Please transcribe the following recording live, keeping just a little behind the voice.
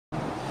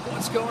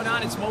What's going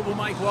on? It's Mobile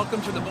Mike.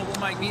 Welcome to the Mobile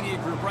Mike Media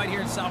Group right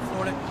here in South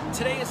Florida.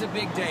 Today is a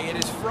big day. It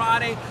is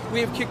Friday. We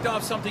have kicked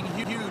off something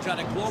huge on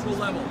a global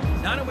level.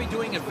 Not only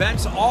doing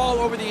events all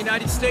over the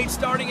United States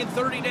starting in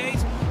 30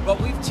 days, but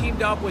we've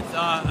teamed up with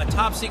a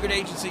top secret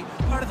agency,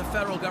 part of the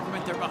federal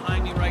government. They're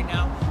behind me right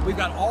now. We've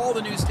got all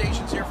the news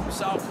stations here from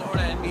South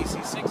Florida.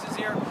 NBC6 is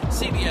here,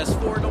 CBS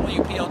 4,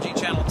 WPLG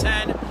Channel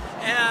 10,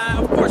 and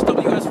of course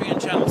WSVN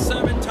Channel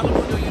 7,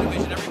 Telemundo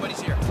Univision.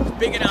 Everybody's here.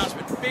 Big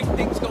announcement, big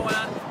things going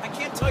on. I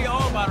can't tell you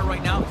all about it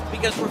right now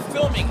because we're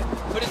filming it,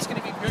 but it's going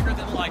to be bigger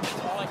than life.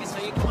 That's all I can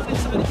tell you. Come on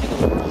inside and take a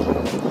look.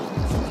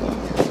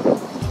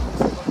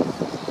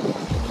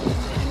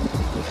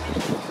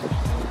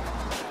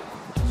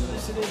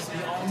 This is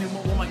the all-new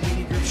Mobile Mike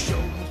Media Group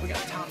show. We got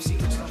top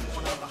secret stuff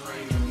going on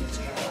behind you. It's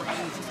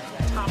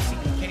crazy. Top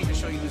secret. I can't even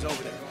show you who's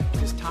over there.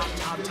 It's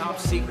top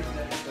secret.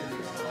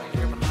 Right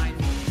here behind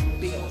me.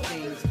 Big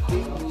things,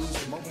 big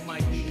news. Mobile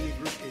Mike Media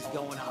Group is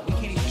going on. We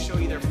can't even show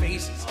you their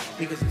faces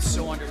because it's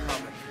so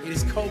undercover. It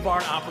is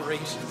Covert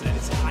operations at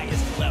its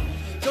highest level.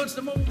 So it's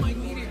the Mobile Mike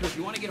Media Group. If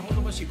you want to get a hold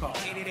of us, you call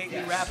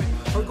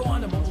 888-RAPID or go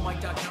on to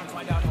mobilemike.com to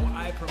find out how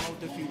I promote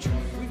the future.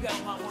 We've got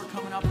a lot more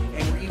coming up,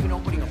 and we're even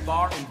opening a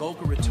bar in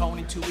Boca Raton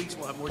in 2 weeks.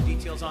 We'll have more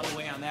details on the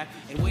way on that.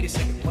 And wait a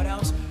second, what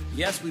else?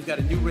 Yes, we've got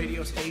a new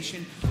radio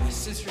station, a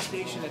sister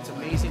station that's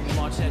amazing. We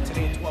launched that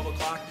today at 12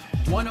 o'clock.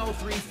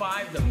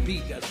 103.5 The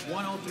Beat. That's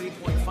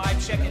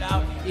 103.5. Check it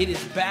out. It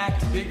is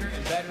back, bigger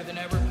and better than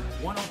ever.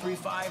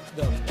 103.5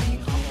 The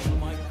Beat. I'm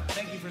Mobile Mike.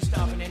 Thank you for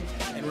stopping in.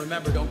 And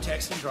remember, don't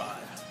text and drive.